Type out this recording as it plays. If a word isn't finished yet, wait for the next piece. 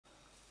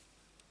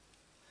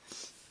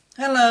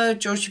Hello,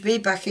 Georgie B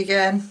back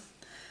again.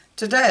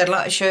 Today I'd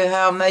like to show you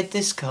how I made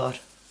this card.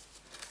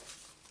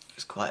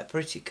 It's quite a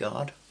pretty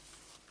card.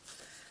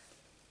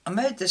 I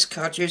made this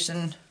card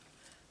using,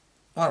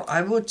 well,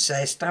 I would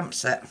say a stamp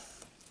set,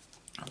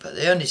 but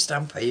the only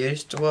stamp I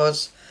used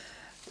was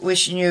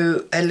wishing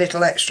you a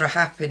little extra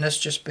happiness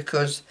just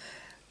because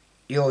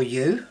you're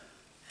you.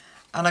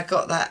 And I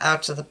got that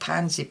out of the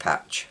Pansy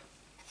Patch.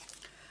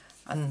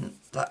 And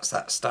that's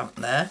that stamp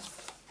there.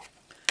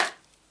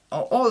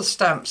 All the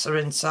stamps are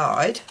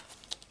inside.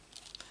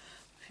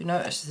 If you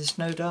notice, there's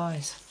no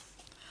dies.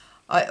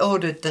 I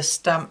ordered the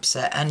stamp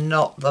set and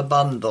not the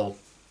bundle.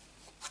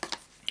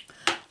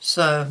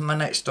 So my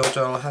next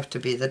order will have to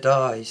be the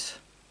dies.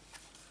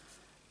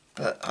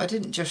 But I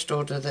didn't just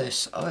order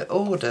this. I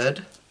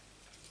ordered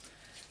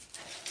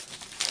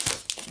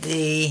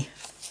the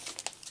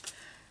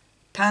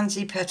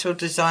Pansy Petal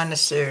Designer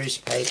Series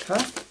paper.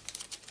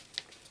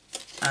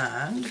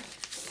 And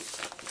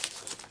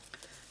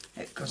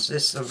it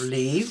consists of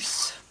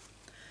leaves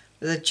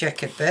with a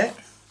checkered bit,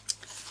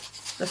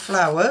 the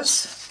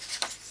flowers,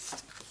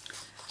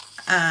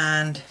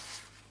 and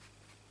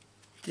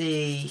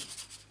the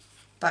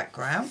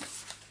background,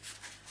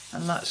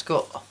 and that's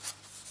got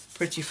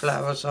pretty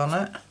flowers on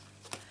it,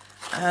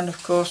 and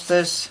of course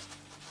there's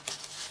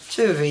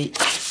two of each,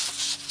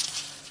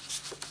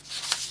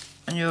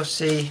 and you'll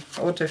see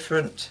all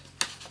different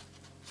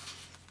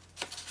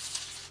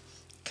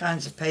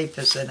kinds of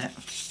papers in it.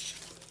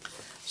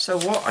 So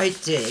what I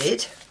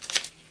did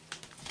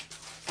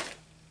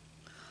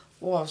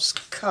was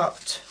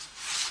cut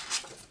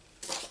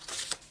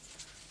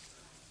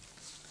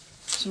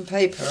some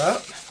paper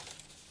up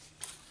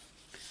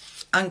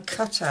and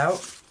cut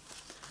out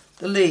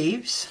the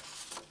leaves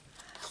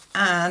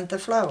and the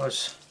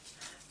flowers.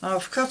 Now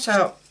I've cut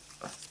out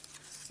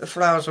the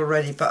flowers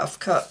already, but I've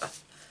cut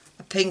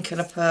a pink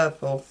and a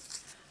purple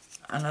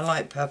and a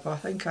light purple. I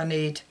think I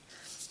need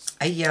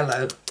a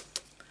yellow,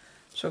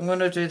 so I'm going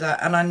to do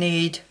that, and I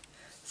need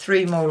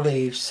 3 more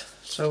leaves,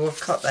 so we'll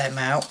cut them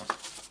out.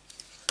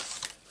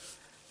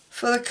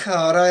 For the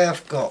card I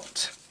have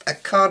got a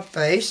card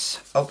base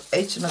of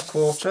 8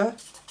 1/4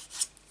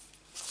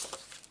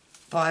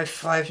 by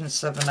 5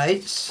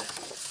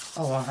 7/8.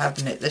 Oh, I'm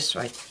having it this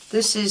way.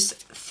 This is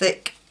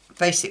thick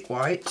basic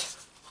white,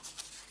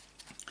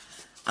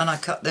 and I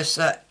cut this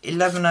at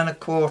 11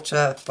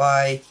 1/4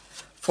 by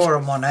 4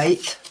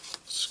 1/8.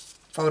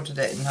 Folded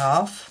it in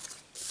half.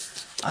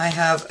 I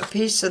have a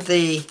piece of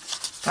the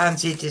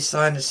Pansy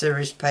Designer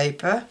Series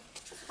paper,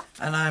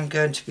 and I'm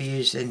going to be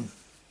using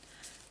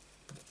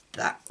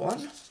that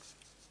one.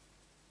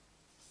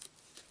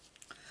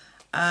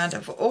 And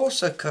I've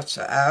also cut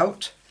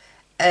out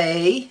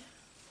a,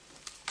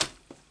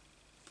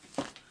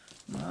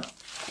 no,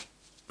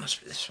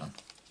 must be this one,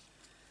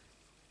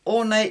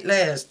 ornate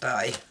layers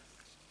die,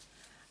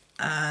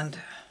 and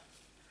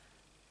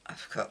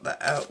I've cut that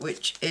out,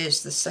 which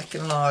is the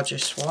second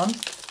largest one,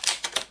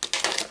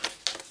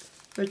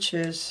 which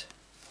is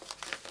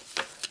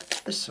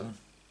this one.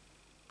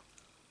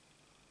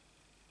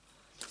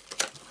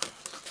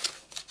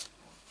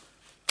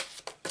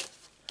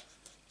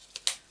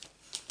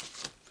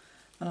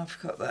 And I've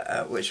cut that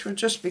out, which will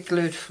just be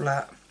glued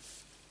flat,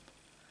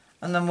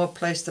 and then we'll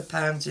place the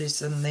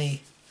pansies, and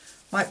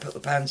might put the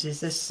pansies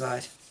this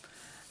side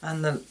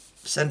and the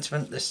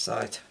sentiment this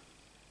side.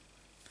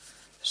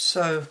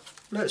 So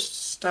let's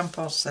stamp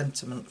our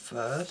sentiment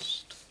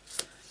first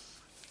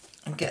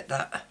and get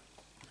that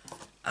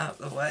out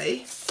of the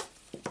way.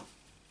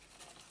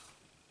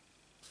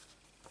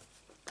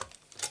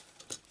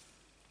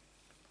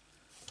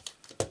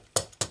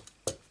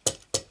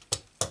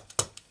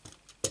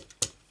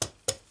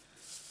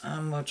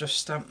 And we'll just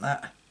stamp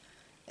that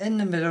in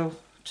the middle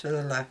to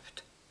the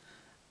left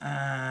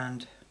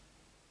and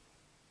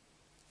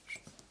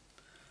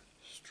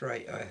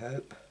straight, I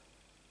hope.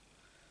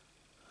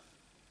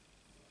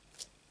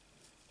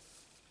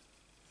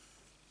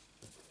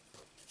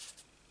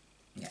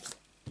 Yeah.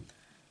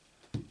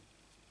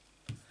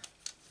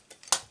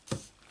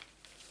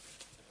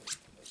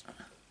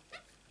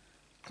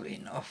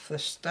 Clean off the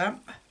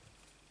stamp.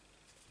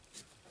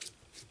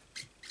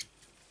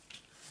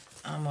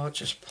 And we'll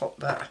just pop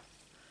that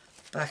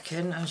back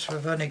in, as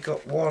we've only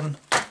got one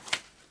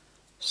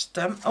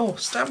stamp. Oh,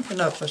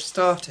 Stampin' Up has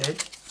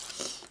started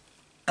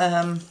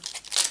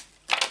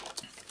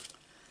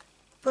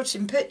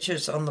putting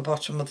pictures on the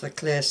bottom of the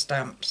clear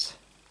stamps,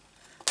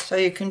 so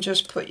you can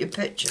just put your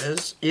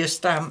pictures, your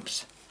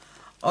stamps,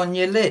 on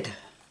your lid.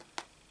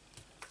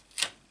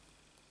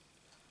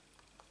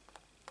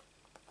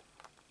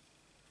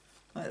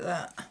 Like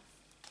that.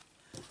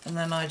 And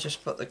then I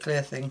just put the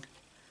clear thing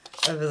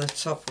over the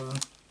top of them.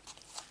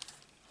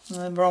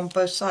 And they're on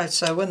both sides,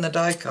 so when the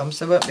die comes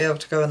they won't be able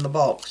to go in the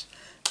box,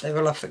 they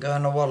will have to go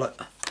in a wallet.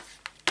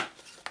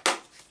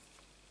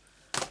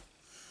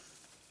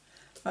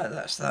 Right,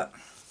 that's that.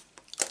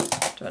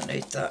 Don't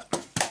need that.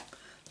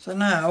 So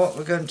now what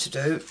we're going to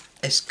do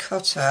is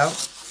cut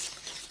out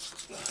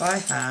by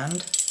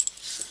hand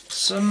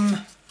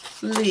some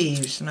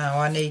leaves. Now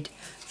I need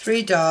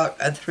 3 dark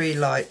and 3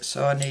 light,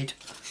 so I need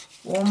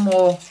one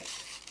more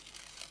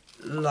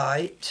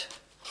light,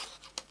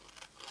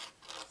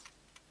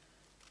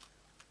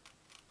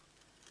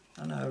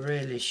 and I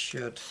really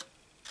should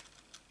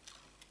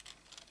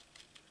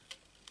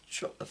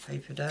chop the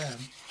paper down,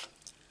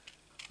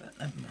 but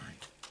never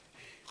mind.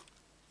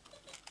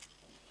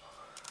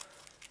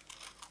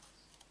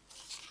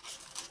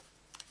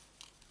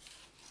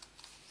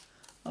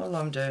 All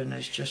I'm doing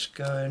is just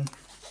going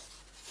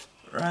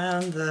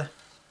round the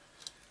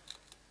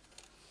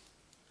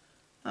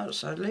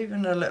outside,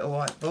 leaving a little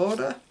white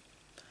border,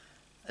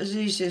 as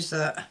easy as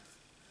that.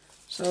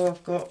 So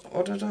I've got,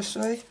 what did I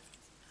say,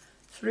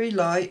 3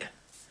 light,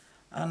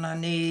 and I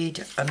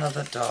need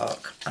another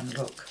dark, and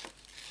look,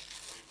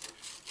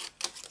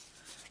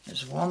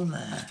 there's one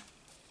there.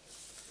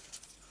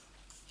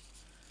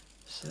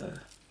 So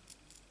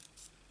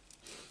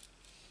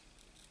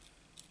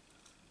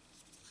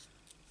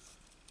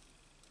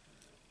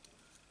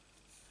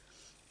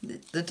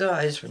the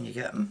dies, when you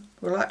get them,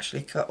 will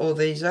actually cut all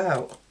these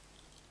out.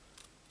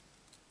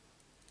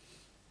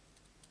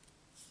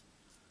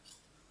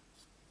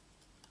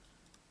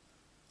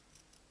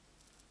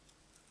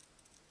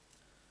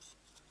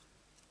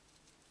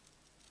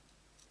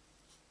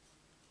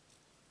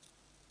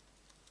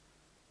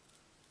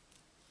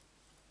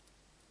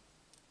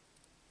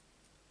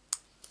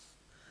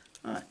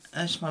 Right,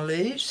 there's my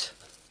leaves,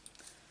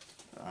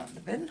 put that in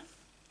the bin.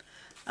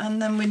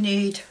 And then we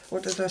need,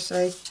 what did I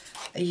say,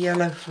 a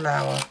yellow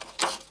flower.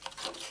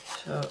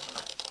 So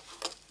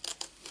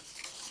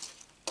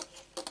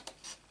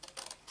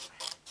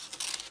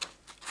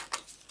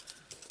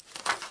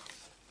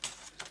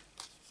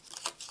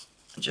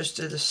just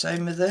do the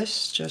same with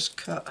this, just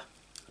cut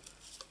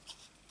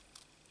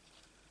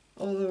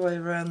all the way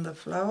around the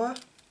flower.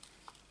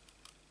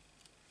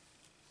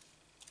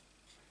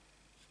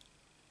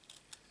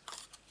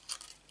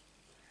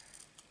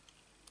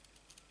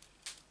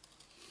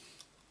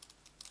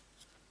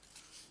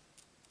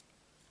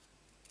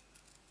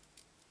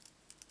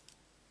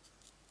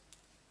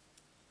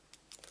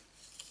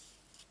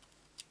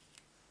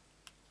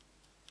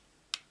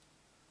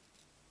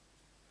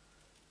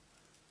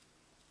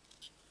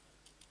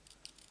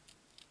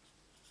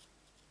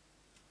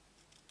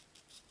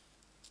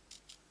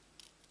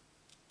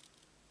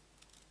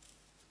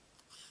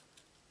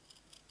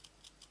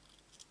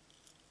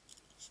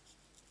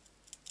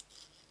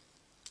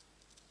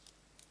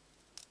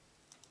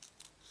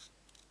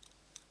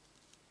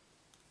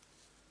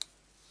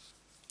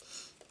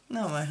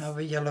 Now I have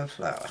a yellow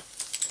flower.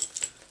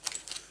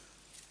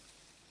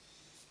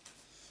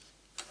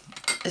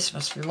 This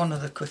must be one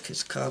of the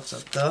quickest cards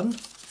I've done.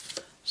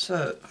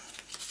 So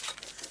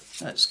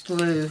let's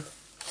glue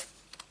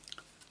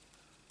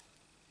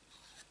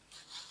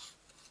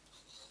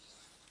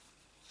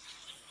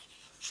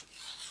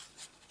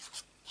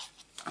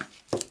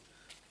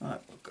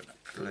right, we're going to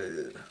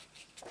glue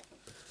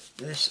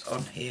this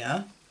on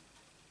here.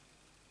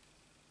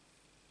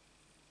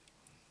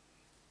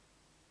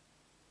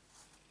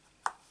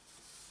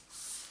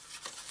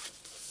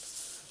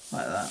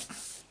 Like that.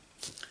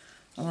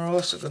 And we're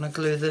also going to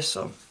glue this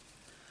on.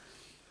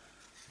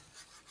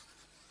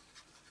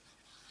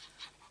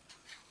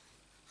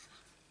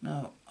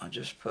 Now I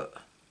just put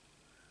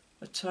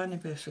a tiny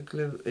bit of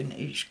glue in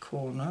each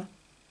corner.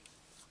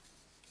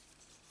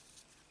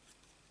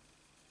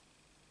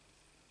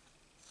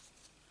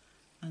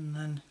 And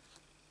then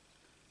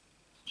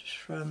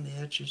just around the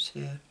edges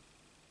here.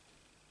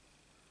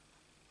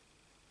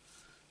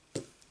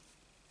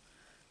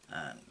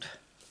 And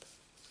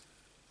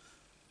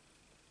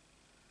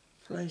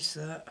place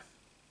that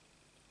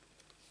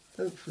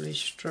hopefully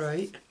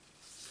straight.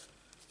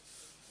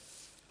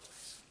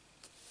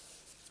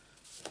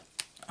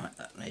 Right,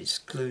 that needs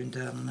gluing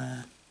down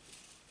there.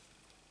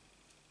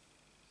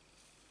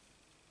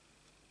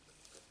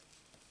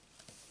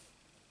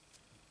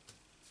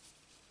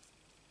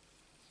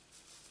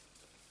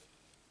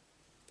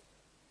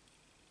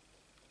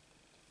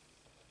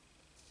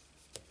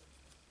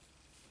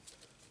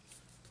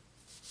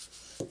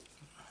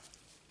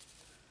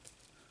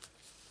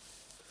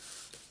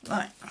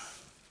 Right,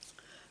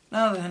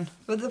 now then,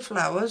 with the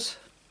flowers,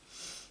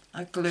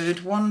 I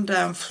glued one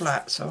down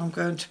flat, so I'm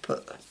going to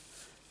put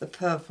the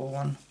purple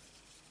one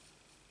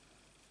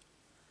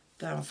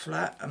down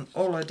flat, and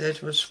all I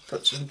did was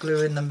put some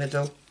glue in the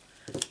middle,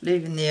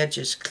 leaving the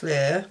edges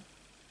clear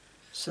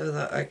so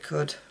that I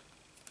could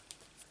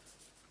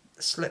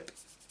slip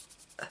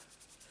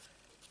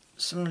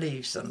some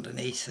leaves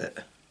underneath it.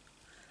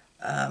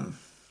 The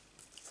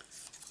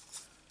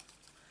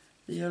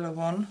yellow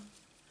one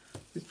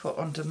we put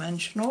on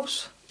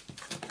dimensionals,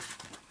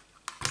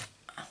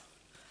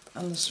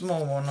 and the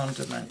small one on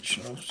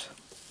dimensionals.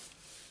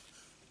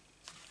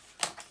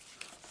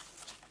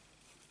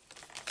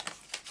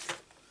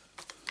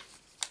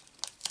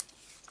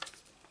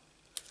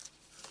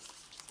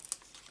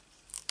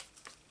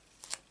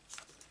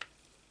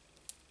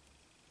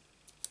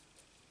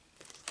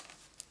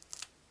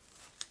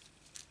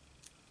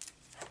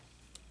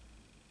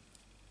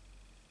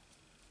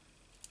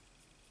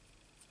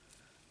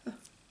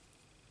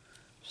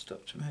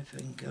 stuck to my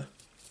finger.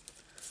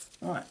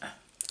 Right.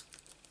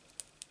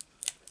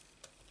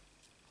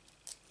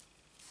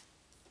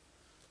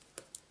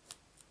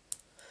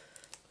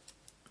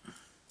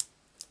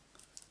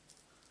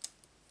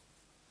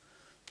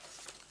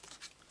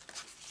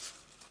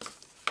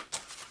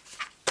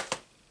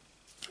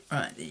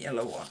 Right, the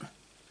yellow one,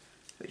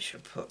 which I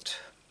put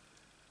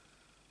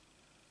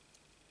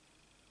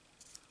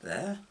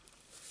there,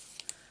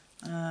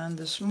 and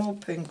the small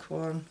pink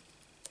one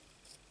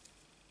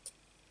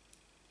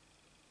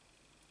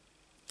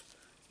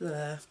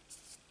there.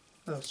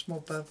 Well, small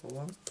purple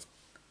one.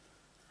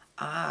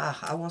 Ah,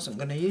 I wasn't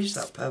going to use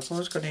that purple, I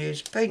was going to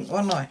use pink,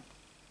 wasn't I?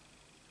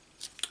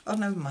 Oh,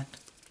 never mind.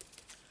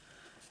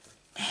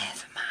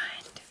 Never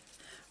mind.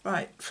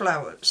 Right,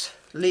 flowers,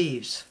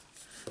 leaves.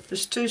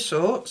 There's two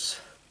sorts.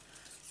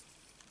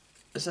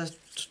 There's a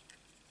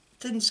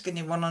thin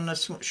skinny one and a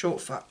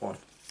short fat one.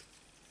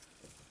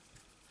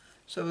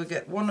 So we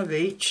get one of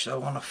each, so I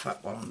want a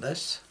fat one on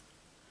this.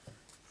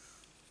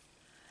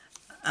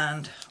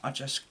 And I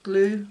just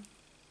glue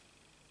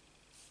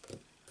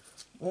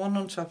one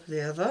on top of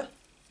the other,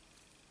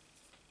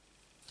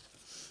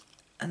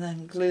 and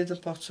then glue the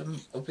bottom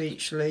of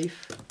each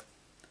leaf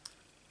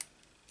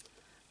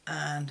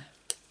and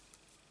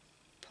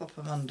pop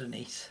them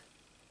underneath,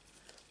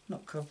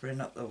 not covering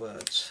up the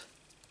words.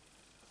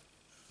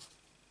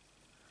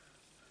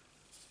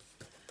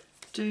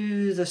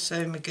 Do the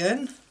same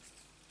again.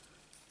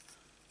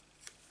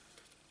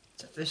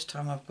 This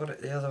time I've got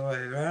it the other way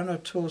around, a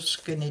tall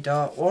skinny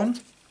dark one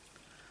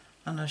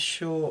and a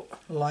short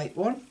light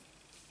one.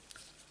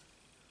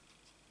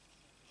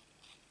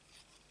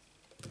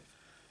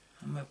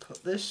 And we'll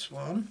put this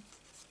one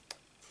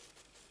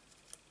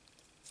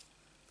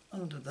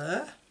under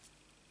there.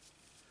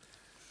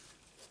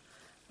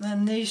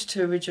 Then these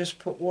two we just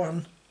put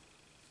one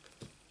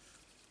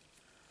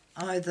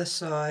either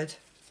side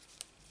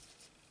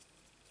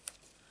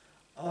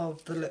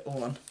of the little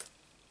one.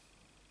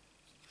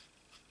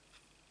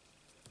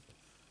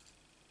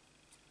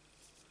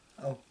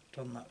 Oh,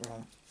 done that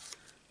wrong.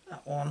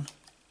 That one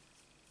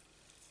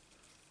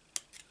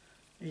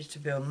needs to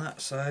be on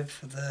that side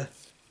for the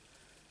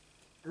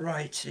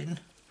writing,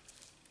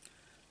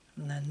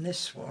 and then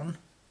this one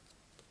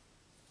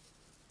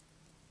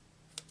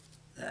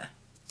there.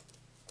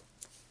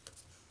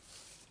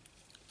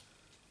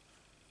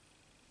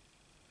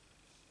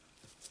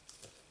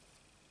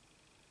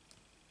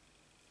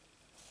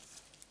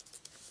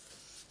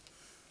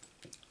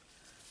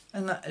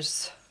 And that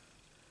is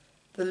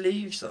the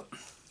leaves up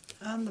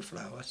and the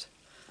flowers.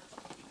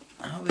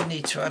 Now we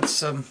need to add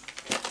some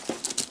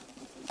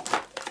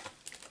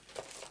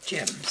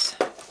gems.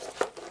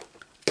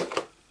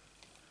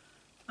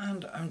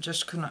 And I'm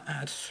just going to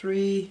add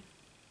 3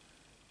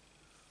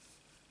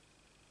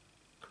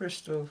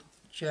 crystal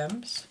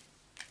gems.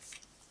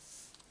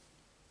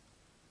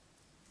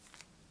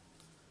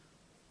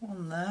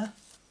 One there.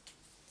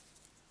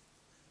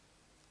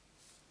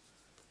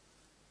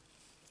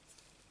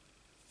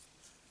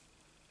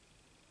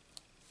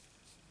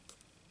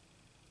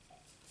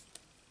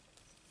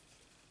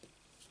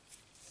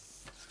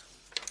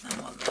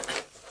 And one there.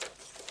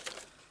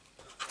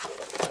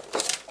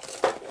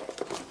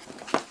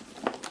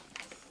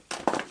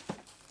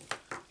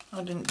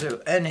 I didn't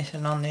do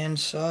anything on the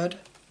inside.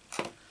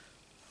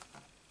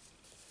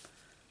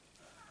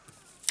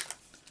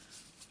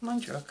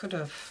 Mind you, I could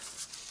have.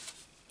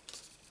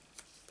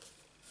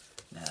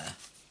 Nah.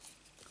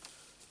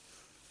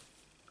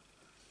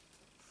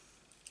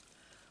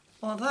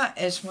 Well,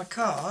 that is my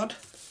card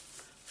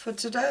for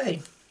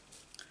today.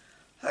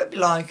 Hope you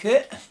like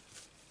it.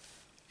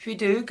 If you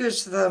do, give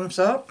us a thumbs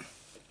up.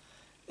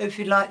 If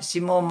you'd like to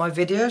see more of my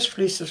videos,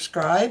 please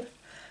subscribe.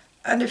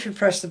 And if you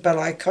press the bell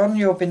icon,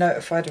 you'll be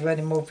notified of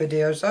any more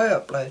videos I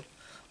upload,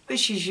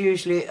 which is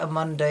usually a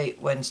Monday,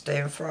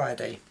 Wednesday and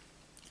Friday.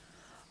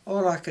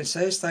 All I can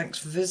say is thanks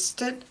for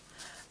visiting,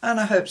 and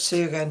I hope to see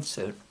you again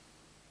soon.